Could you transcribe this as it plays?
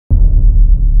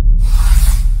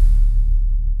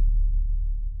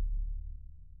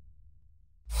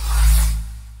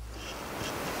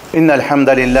إن الحمد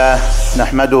لله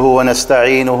نحمده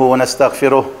ونستعينه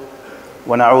ونستغفره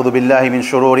ونعوذ بالله من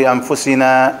شرور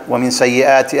أنفسنا ومن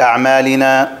سيئات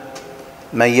أعمالنا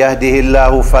من يهده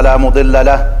الله فلا مضل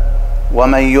له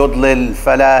ومن يضلل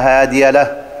فلا هادي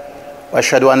له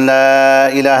وأشهد أن لا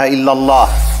إله إلا الله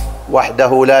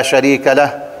وحده لا شريك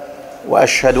له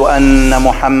وأشهد أن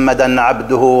محمدًا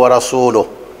عبده ورسوله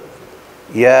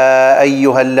يا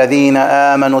أيها الذين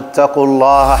آمنوا اتقوا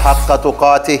الله حق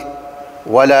تقاته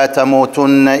ولا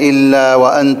تموتن إلا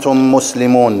وأنتم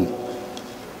مسلمون.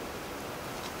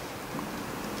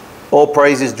 All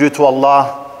praise is due to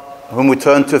Allah, whom we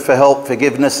turn to for help,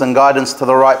 forgiveness and guidance to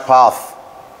the right path.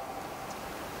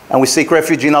 And we seek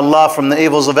refuge in Allah from the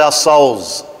evils of our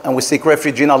souls, and we seek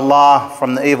refuge in Allah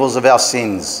from the evils of our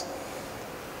sins.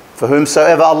 For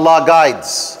whomsoever Allah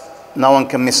guides, no one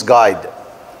can misguide.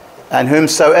 And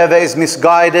whomsoever is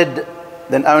misguided,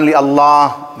 then only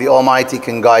Allah the Almighty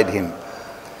can guide him.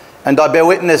 And I bear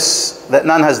witness that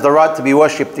none has the right to be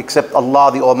worshipped except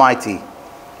Allah the Almighty,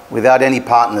 without any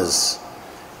partners.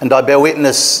 And I bear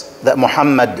witness that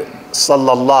Muhammad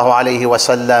sallallahu alayhi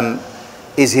wasallam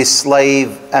is his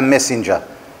slave and messenger.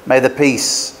 May the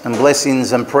peace and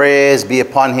blessings and prayers be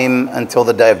upon him until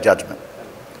the day of judgment.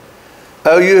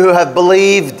 O you who have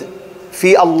believed,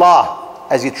 fear Allah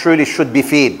as you truly should be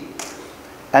feared,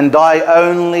 and die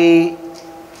only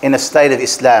in a state of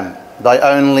Islam, die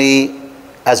only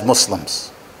as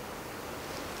Muslims.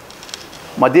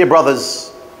 My dear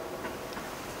brothers,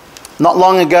 not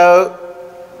long ago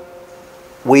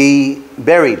we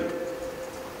buried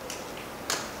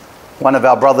one of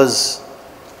our brothers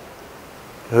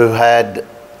who had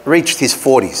reached his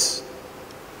 40s.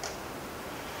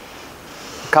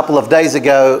 A couple of days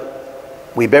ago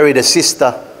we buried a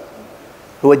sister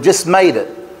who had just made it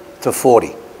to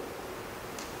 40.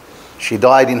 She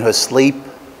died in her sleep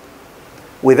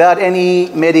without any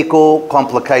medical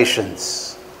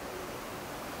complications.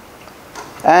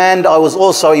 And I was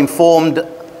also informed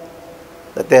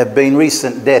that there have been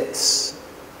recent deaths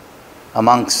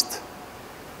amongst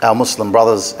our Muslim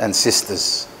brothers and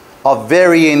sisters of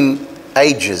varying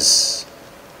ages,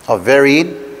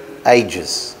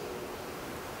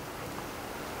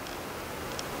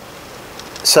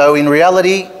 So in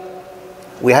reality,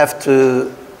 we have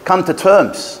to come to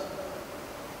terms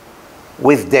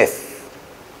with death.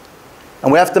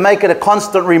 And we have to make it a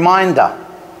constant reminder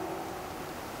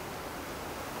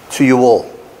to you all.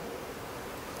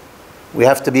 We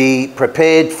have to be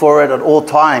prepared for it at all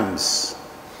times.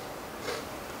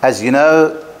 As you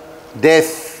know,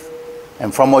 death,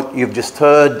 and from what you've just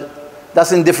heard,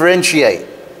 doesn't differentiate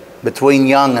between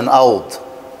young and old,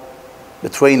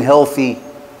 between healthy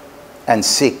and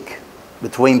sick,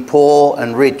 between poor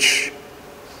and rich.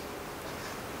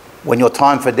 When your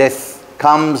time for death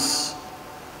comes,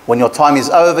 when your time is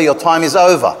over, your time is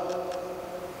over.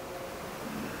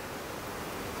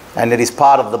 And it is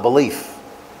part of the belief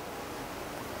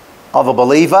of a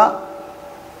believer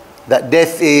that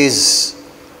death is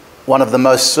one of the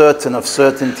most certain of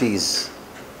certainties,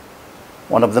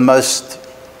 one of the most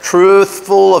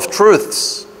truthful of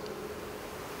truths,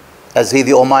 as He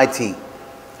the Almighty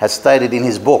has stated in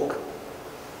His book,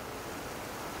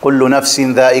 كُلُّ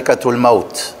نَفْسٍ ذَائِقَةُ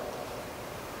الْمَوْتِ.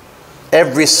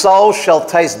 Every soul shall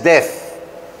taste death.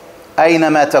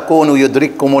 أَيْنَمَا تَكُونُوا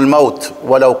يُدْرِككُمُ الْمَوْتِ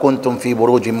وَلَوْ كُنْتُمْ فِي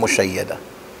بُرُوجٍ مُشَيَّدَةٍ.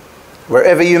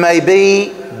 Wherever you may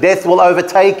be, death will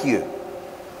overtake you.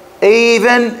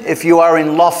 Even if you are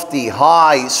in lofty,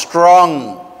 high,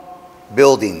 strong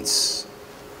buildings.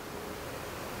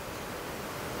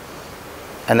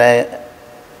 And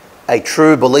a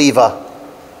true believer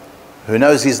who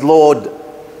knows his Lord,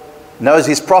 knows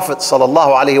his Prophet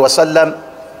sallallahu alaihi wasallam,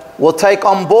 will take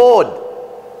on board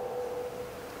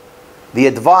the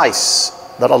advice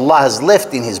that Allah has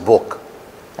left in His book,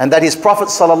 and that His Prophet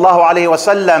sallallahu alaihi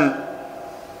wasallam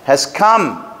has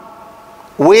come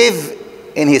with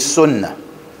in His sunnah.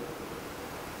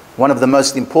 One of the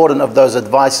most important of those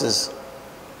advices,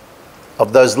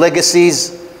 of those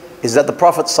legacies, is that the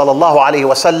Prophet sallallahu alaihi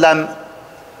wasallam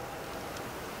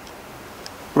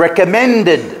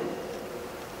recommended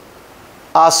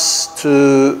us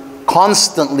to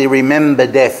constantly remember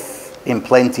death in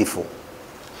plentiful.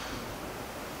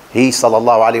 He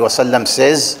sallallahu alaihi wasallam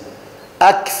says,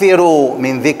 أكثروا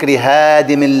من ذكر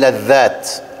هادم اللذات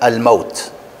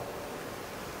الموت.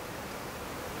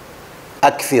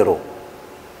 أكثروا.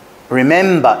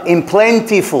 Remember in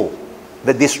plentiful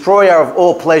the destroyer of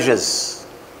all pleasures,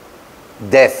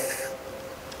 death.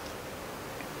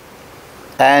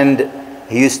 And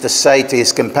he used to say to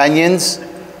his companions,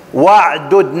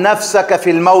 وَاعْدُدْ نَفْسَكَ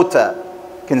فِي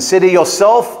الْمَوْتَى. Consider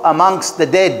yourself amongst the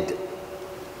dead.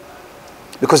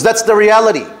 Because that's the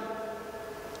reality.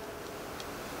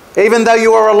 Even though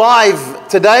you are alive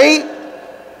today,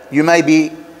 you may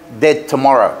be dead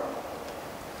tomorrow.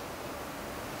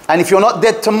 And if you're not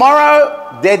dead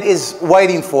tomorrow, death is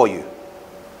waiting for you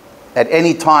at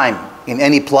any time, in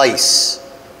any place.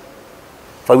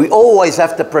 So we always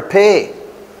have to prepare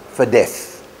for death.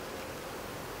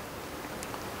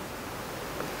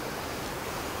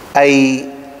 A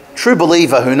true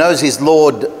believer who knows his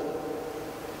Lord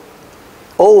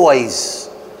always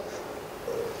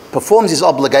performs his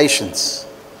obligations,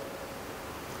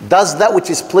 does that which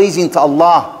is pleasing to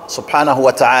Allah subhanahu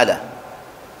wa ta'ala.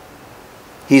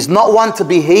 He's not one to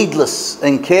be heedless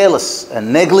and careless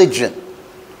and negligent,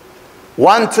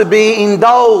 one to be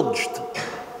indulged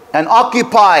and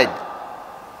occupied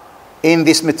in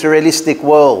this materialistic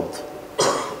world,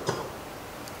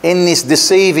 in this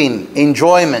deceiving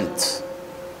enjoyment.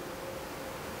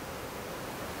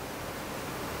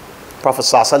 Prophet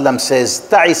ﷺ says,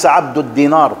 "Ta'isa abdul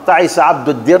dinar, ta'isa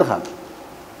abdul dirham."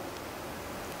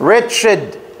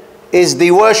 Wretched is the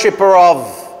worshipper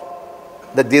of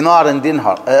the dinar and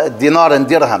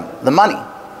dirham, the money.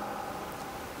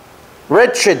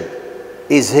 Wretched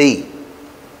is he.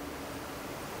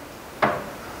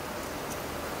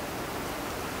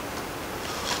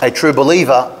 A true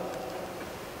believer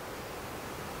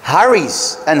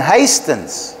hurries and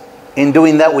hastens in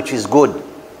doing that which is good.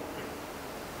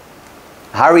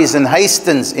 Hurries and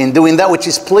hastens in doing that which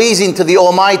is pleasing to the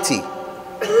Almighty.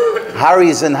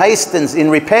 Hurries and hastens in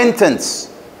repentance,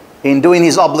 in doing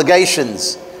his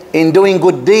obligations, in doing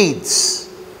good deeds,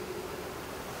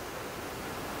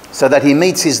 so that he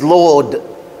meets his Lord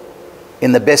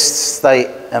in the best state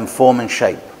and form and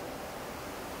shape.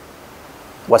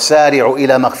 وَسَارِعُوا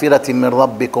إِلَى مَغْفِرَةٍ مِّن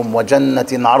رَبِّكُمْ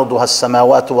وَجَنَّةٍ عَرْضُهَا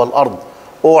السَّمَاوَاتُ وَالْأَرْضُ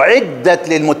أُعِدَّتْ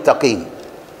لِلْمُتَّقِينَ.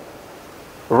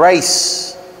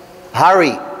 Race,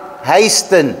 hurry,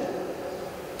 hasten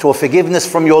to a forgiveness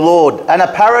from your Lord and a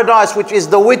paradise which is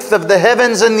the width of the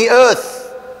heavens and the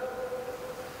earth.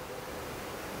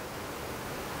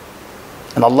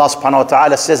 And Allah subhanahu wa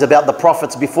ta'ala says about the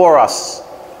prophets before us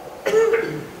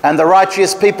and the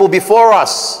righteous people before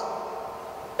us,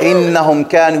 إِنَّهُمْ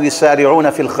كَانُوا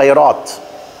يُسَارِعُونَ فِي الْخَيْرَاتِ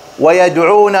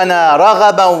وَيَدْعُونَنَا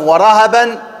رَغَبًا وَرَهَبًا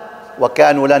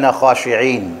وَكَانُوا لَنَا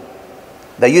خَاشِعِينَ.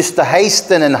 They used to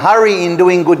hasten and hurry in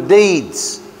doing good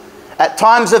deeds, at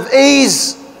times of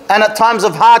ease and at times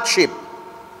of hardship.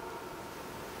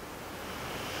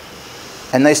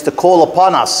 And they used to call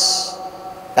upon us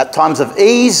at times of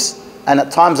ease and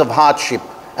at times of hardship.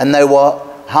 And they were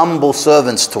humble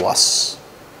servants to us.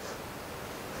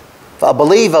 For a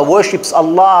believer worships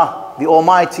Allah the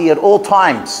Almighty at all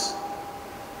times,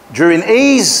 during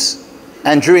ease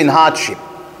and during hardship.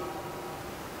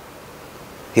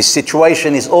 His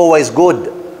situation is always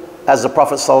good, as the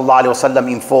Prophet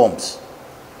ﷺ informs.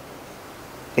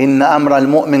 إِنَّ أَمْرَ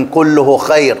الْمُؤْمِنِ كُلُّهُ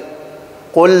خَيْرٌ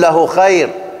قُلْ لَهُ خَيْرٌ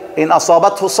إِنْ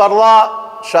أَصَابَتْهُ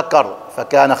سَرَّاء شَكَرَ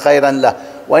فَكَانَ خَيْرًا لَهُ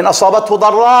وَإِنْ أَصَابَتْهُ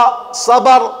ضَرَّاء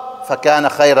صَبَرَ فَكَانَ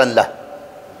خَيْرًا لَهُ.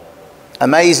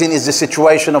 Amazing is the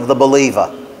situation of the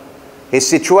believer. His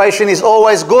situation is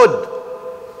always good.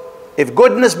 If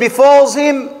goodness befalls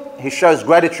him, he shows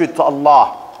gratitude to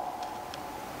Allah.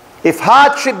 If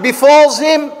hardship befalls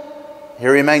him, he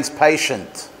remains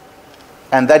patient.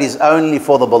 And that is only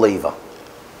for the believer.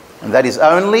 And that is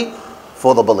only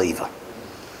for the believer.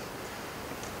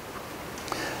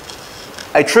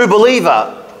 A true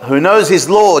believer who knows his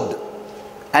Lord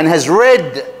and has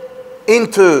read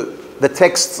into the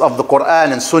texts of the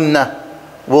Quran and Sunnah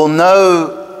will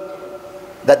know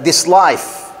that this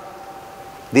life,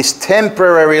 this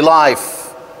temporary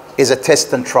life, is a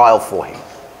test and trial for him.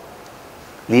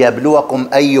 لِيَبْلُوَكُمْ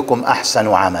أَيُّكُمْ أَحْسَنُ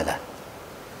عَمَلًا.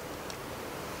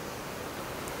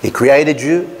 He created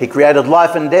you, He created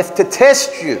life and death to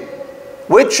test you.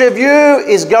 Which of you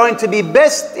is going to be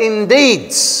best in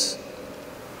deeds?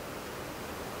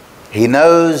 He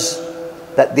knows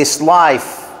that this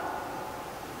life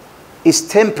is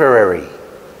temporary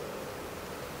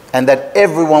and that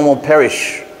everyone will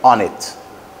perish on it.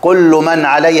 كُلُّ مَنْ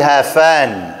عَلَيْهَا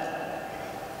فَانٍ.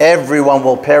 Everyone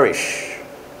will perish.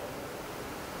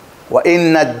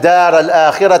 وَإِنَّ الدَّارَ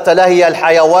الْآخِرَةَ لَهِيَ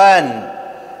الْحَيَوَانِ.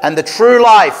 And the true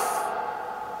life,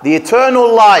 the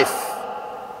eternal life,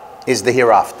 is the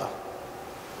hereafter.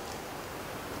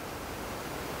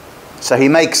 So he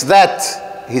makes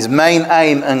that his main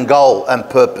aim and goal and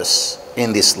purpose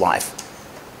in this life.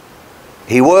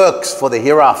 He works for the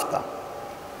hereafter.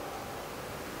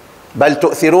 بَلْ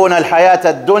تُؤْثِرُونَ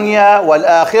الْحَيَاةَ الدُّنْيَا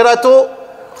وَالْآخِرَةُ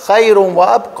خَيْرٌ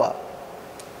وَأَبْقَى.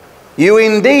 You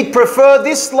indeed prefer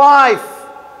this life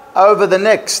over the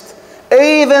next,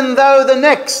 even though the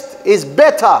next is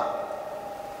better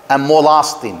and more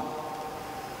lasting.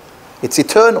 It's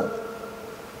eternal.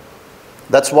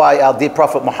 That's why our dear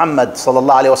Prophet Muhammad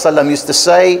sallallahu alaihi wasallam used to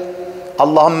say,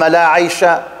 Allahumma la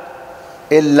aisha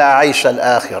illa aisha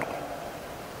al-akhir.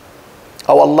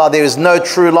 Oh Allah, there is no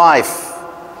true life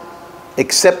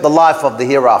except the life of the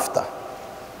hereafter.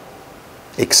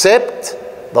 Except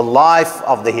the life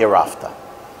of the hereafter.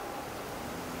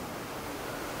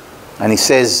 And he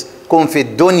says, kun fi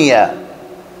dunya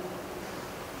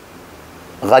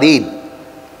gharib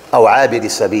aw abid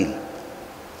sabil.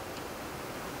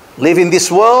 Live in this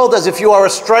world as if you are a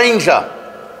stranger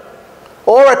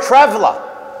or a traveler.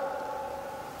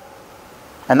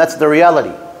 And that's the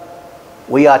reality.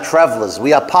 We are travelers.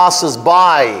 We are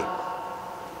passers-by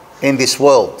in this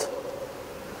world.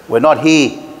 We're not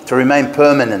here to remain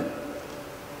permanent.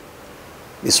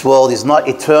 This world is not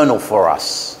eternal for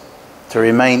us to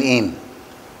remain in.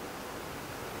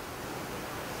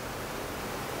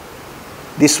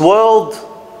 This world,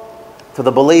 to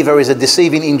the believer, is a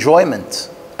deceiving enjoyment.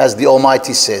 As the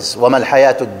Almighty says, وَمَا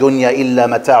الْحَيَاةُ الدُّنْيَا إِلَّا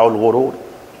مَتَاعُ الْغُرُورِ.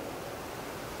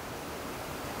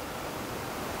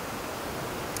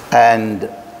 And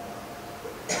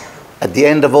at the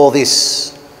end of all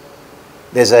this,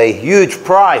 there's a huge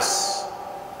price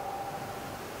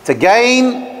to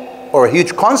gain or a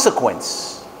huge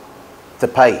consequence to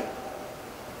pay.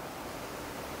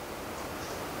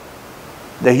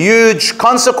 The huge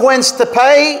consequence to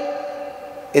pay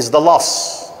is the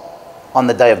loss on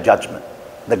the Day of Judgment.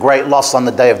 The great loss on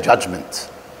the Day of Judgment.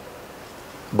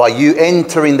 By you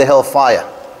entering the hellfire.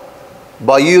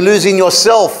 By you losing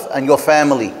yourself and your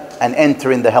family and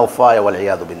entering the hellfire.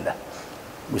 Wal-'iyadhu billah.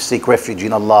 We seek refuge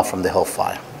in Allah from the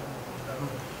hellfire.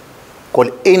 قُلْ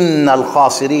إِنَّ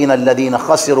الْخَاسِرِينَ الَّذِينَ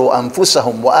خَسِرُوا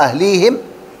أَنفُسَهُمْ وَأَهْلِيهِمْ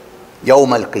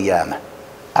يَوْمَ الْقِيَامَةِ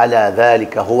أَلَا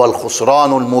ذَلِكَ هُوَ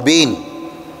الْخُسْرَانُ الْمُبِينُ.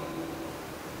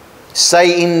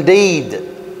 Say indeed,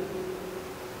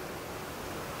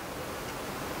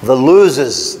 the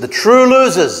losers, the true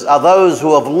losers, are those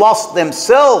who have lost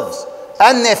themselves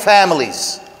and their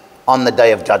families on the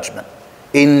Day of Judgment.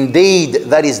 Indeed,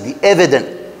 that is the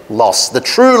evident loss, the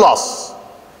true loss.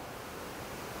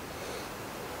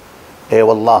 Eh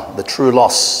wallah, the true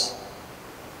loss,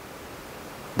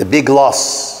 the big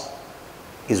loss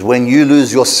is when you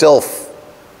lose yourself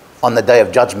on the Day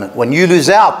of Judgment. When you lose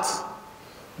out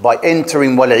by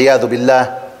entering, wal-'iyadhu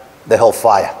billah, the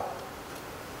hellfire.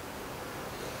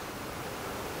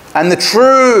 And the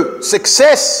true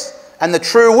success and the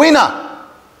true winner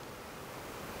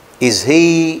is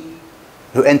he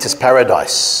who enters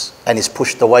paradise and is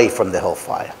pushed away from the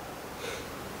hellfire.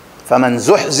 فَمَنْ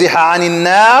زُحْزِحَ عَنِ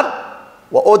النَّارِ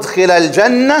وَأُدْخِلَ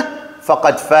الْجَنَّةِ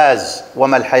فَقَدْ فَازَ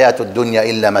وَمَا الْحَيَاةُ الدُّنْيَا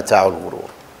إِلَّا مَتَاعُ الْغُرُورِ.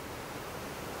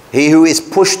 He who is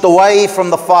pushed away from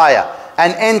the fire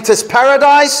and enters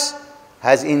paradise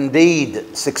has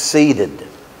indeed succeeded.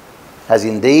 Has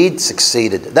indeed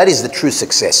succeeded. That is the true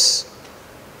success.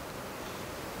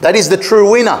 That is the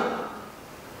true winner.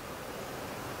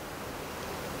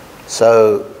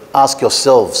 So ask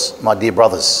yourselves, my dear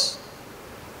brothers,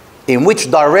 in which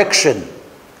direction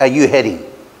are you heading?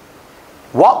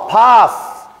 What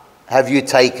path have you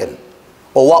taken?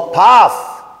 Or what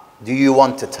path do you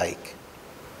want to take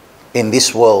in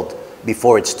this world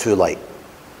before it's too late?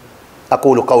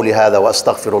 أقول قولي هذا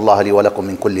وأستغفر الله لي ولكم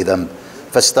من كل ذنب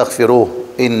فاستغفروه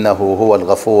إنه هو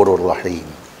الغفور الرحيم.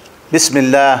 بسم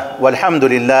الله والحمد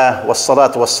لله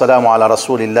والصلاة والسلام على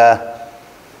رسول الله.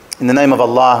 In the name of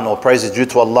Allah, and all praise is due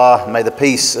to Allah. May the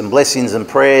peace and blessings and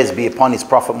prayers be upon His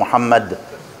Prophet Muhammad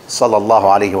sallallahu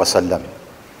alaihi wasallam.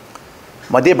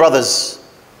 My dear brothers,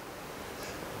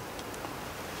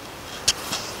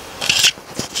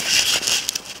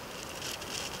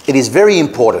 it is very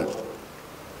important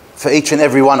for each and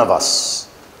every one of us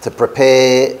to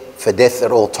prepare for death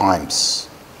at all times,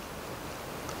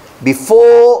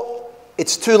 before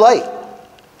it's too late.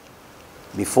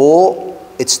 Before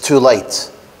it's too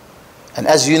late. And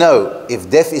as you know, if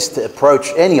death is to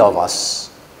approach any of us,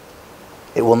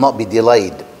 it will not be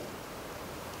delayed,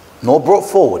 nor brought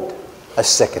forward a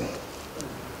second,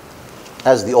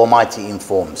 as the Almighty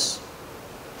informs.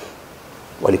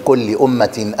 وَلِكُلِّ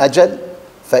أُمَّةٍ أَجَلٍ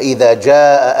فَإِذَا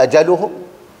جَاءَ أَجَلُهُمْ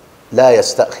لَا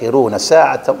يَسْتَأْخِرُونَ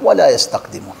سَاعَةً وَلَا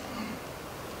يَسْتَقْدِمُونَ.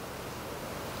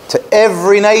 To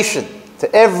every nation,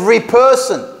 to every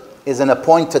person is an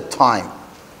appointed time.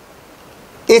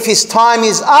 If his time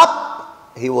is up,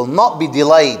 he will not be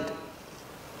delayed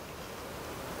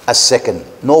a second,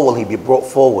 nor will he be brought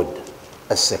forward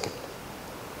a second.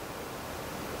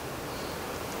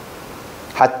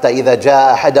 حتى إذا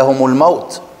جاء أحدهم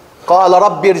الموت قال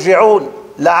رب ارجعون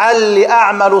لعلي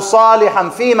أعمل صالحا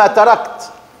فيما تركت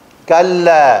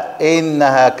كلا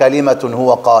إنها كلمة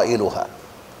هو قائلها.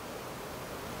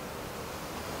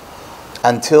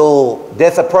 Until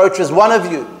death approaches one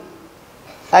of you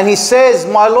and he says,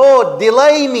 my Lord,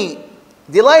 delay me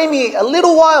a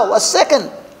little while, a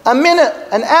second, a minute,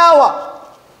 an hour,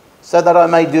 so that I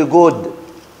may do good.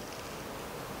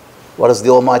 What does the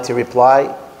Almighty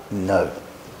reply? No.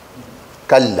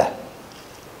 Kalla.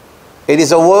 It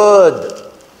is a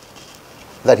word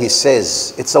that he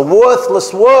says. It's a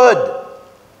worthless word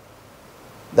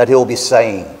that he will be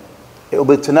saying. It will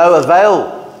be to no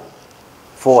avail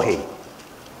for him.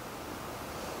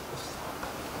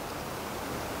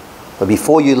 But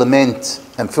before you lament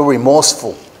and feel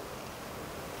remorseful,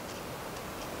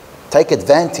 take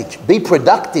advantage. Be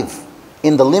productive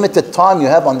in the limited time you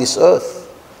have on this earth.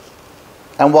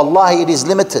 And wallahi, it is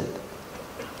limited.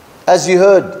 As you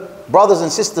heard, brothers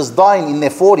and sisters dying in their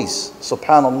 40s.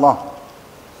 Subhanallah.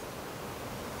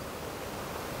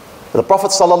 The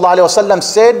Prophet ﷺ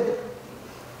said,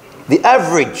 the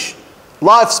average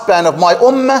lifespan of my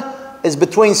ummah is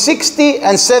between 60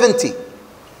 and 70.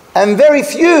 And very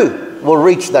few will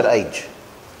reach that age.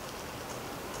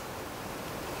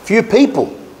 Few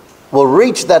people will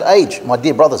reach that age, my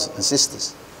dear brothers and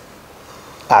sisters.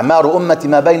 أعمار أمتي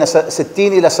ما بين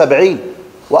 60 إلى 70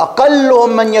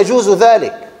 وأقلهم من يجوز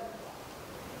ذلك.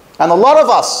 And a lot of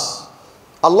us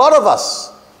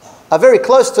are very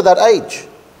close to that age.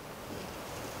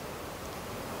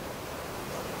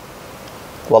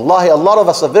 Wallahi, a lot of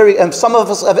us are and some of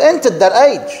us have entered that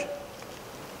age.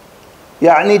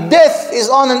 Yani death is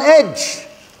on an edge.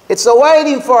 It's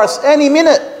awaiting for us any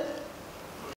minute.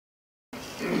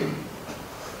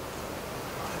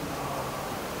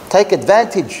 Take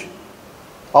advantage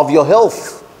of your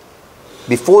health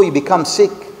before you become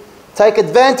sick. Take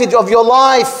advantage of your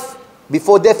life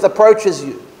before death approaches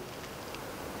you.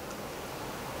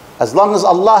 As long as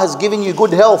Allah has given you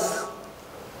good health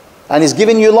and He's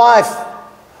given you life,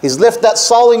 He's left that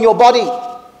soul in your body,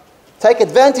 take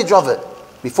advantage of it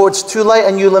before it's too late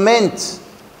and you lament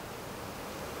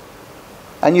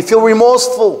and you feel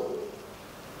remorseful.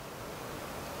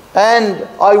 And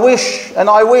I wish, and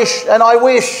I wish, and I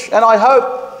wish, and I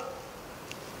hope,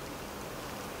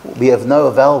 will be of no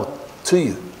avail to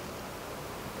you.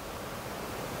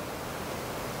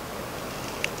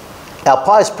 Our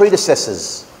pious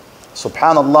predecessors,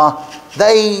 subhanallah,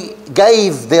 they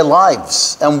gave their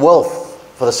lives and wealth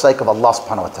for the sake of Allah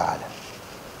subhanahu wa ta'ala.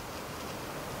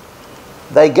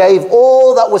 They gave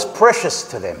all that was precious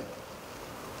to them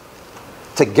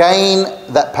to gain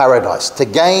that paradise, to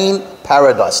gain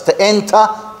paradise, to enter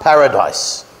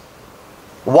paradise.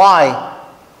 Why?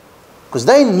 Because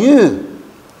they knew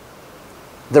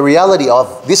the reality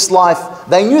of this life.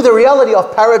 They knew the reality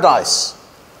of paradise.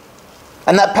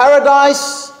 And that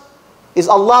paradise is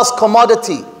Allah's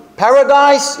commodity.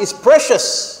 Paradise is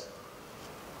precious.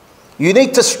 You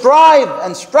need to strive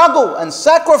and struggle and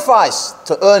sacrifice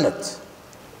to earn it.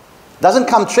 It doesn't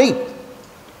come cheap.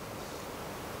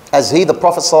 As the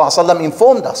Prophet ﷺ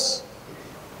informed us.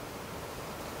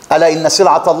 ألا إن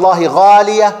سلعة الله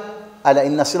غالية ألا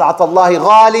إن سلعة الله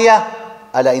غالية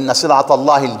ألا إن سلعة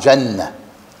الله الجنة.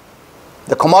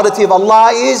 The commodity of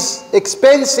Allah is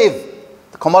expensive.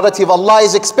 The commodity of Allah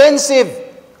is expensive.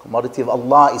 The commodity of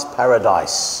Allah is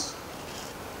paradise.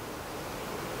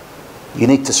 You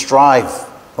need to strive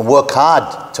and work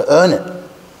hard to earn it.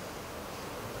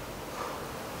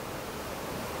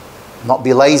 Not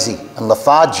be lazy and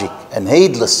lethargic and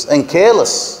heedless and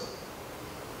careless.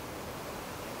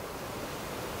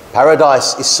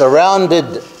 Paradise is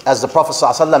surrounded, as the Prophet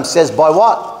ﷺ says, by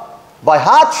what? By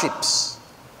hardships.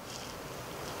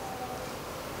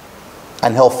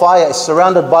 And hellfire is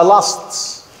surrounded by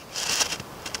lusts.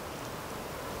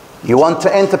 You want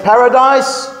to enter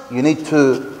paradise? You need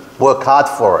to work hard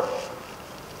for it.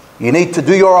 You need to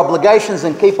do your obligations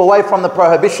and keep away from the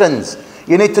prohibitions.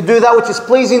 You need to do that which is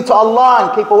pleasing to Allah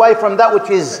and keep away from that which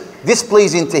is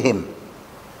displeasing to Him.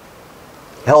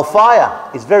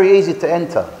 Hellfire is very easy to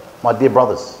enter, my dear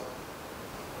brothers.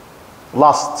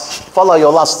 Lusts. Follow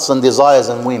your lusts and desires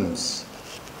and whims.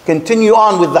 Continue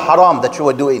on with the haram that you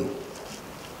are doing.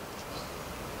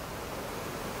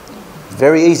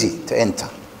 Very easy to enter.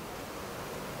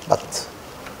 But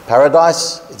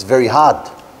paradise, it's very hard.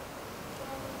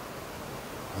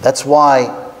 That's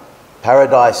why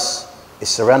paradise is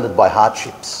surrounded by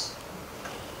hardships.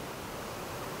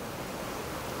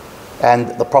 And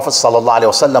the Prophet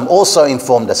ﷺ also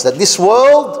informed us that this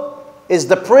world is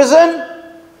the prison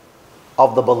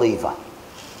of the believer.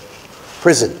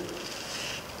 Prison.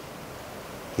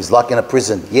 He's like in a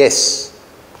prison, yes,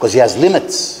 because he has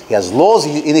limits, he has laws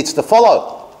he needs to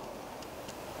follow.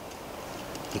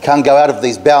 He You can't go out of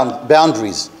these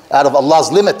boundaries, out of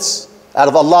Allah's limits, out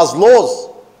of Allah's laws.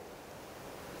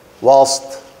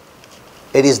 Whilst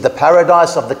it is the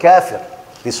paradise of the kafir.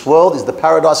 This world is the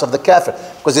paradise of the kafir.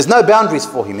 Because there's no boundaries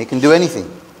for him. He can do anything.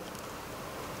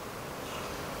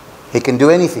 He can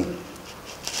do anything.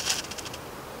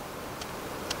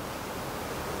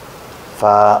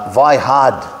 Vie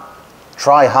hard.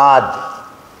 Try hard.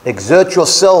 Exert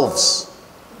yourselves.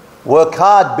 Work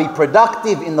hard. Be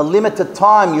productive in the limited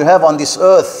time you have on this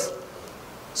earth,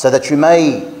 so that you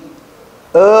may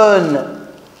earn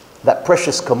that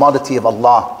precious commodity of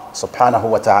Allah subhanahu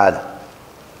wa ta'ala.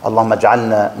 اللهم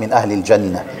اجعلنا من أهل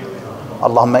الجنة.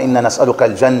 اللهم إنا نسألك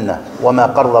الجنة وما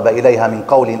قرب إليها من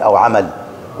قول أو عمل،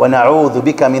 ونعوذ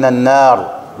بك من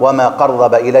النار وما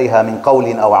قرب إليها من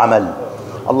قول أو عمل.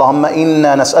 اللهم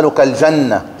إنا نسألك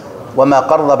الجنة وما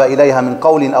قرب إليها من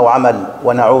قول أو عمل،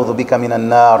 ونعوذ بك من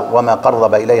النار وما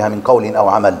قرب إليها من قول أو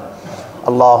عمل.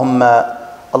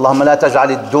 اللهم لا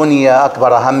تجعل الدنيا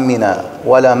أكبر همنا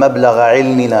ولا مبلغ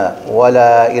علمنا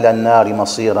ولا إلى النار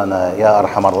مصيرنا يا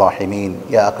أرحم الراحمين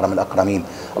يا أكرم الأكرمين.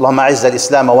 اللهم أعز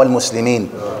الإسلام والمسلمين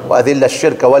وأذل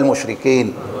الشرك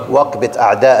والمشركين واكبت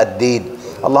أعداء الدين.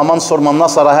 اللهم انصر من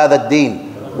نصر هذا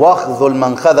الدين واخذل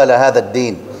من خذل هذا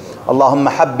الدين. اللهم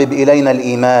حبب إلينا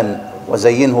الإيمان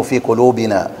وزينه في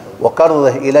قلوبنا وكره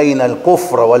إلينا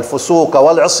الكفر والفسوق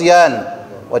والعصيان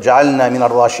واجعلنا من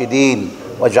الراشدين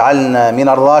واجعلنا من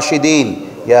الراشدين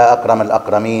يا أكرم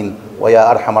الأكرمين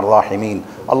ويا أرحم الراحمين.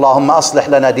 اللهم أصلح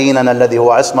لنا ديننا الذي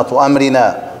هو عصمة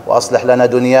أمرنا، وأصلح لنا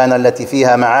دنيانا التي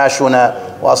فيها معاشنا،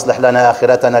 وأصلح لنا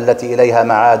آخرتنا التي إليها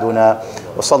معادنا.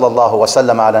 وصلى الله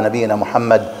وسلم على نبينا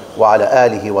محمد وعلى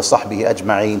آله وصحبه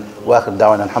أجمعين، وآخر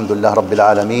دعوانا الحمد لله رب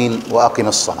العالمين، وأقم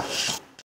الصلاة.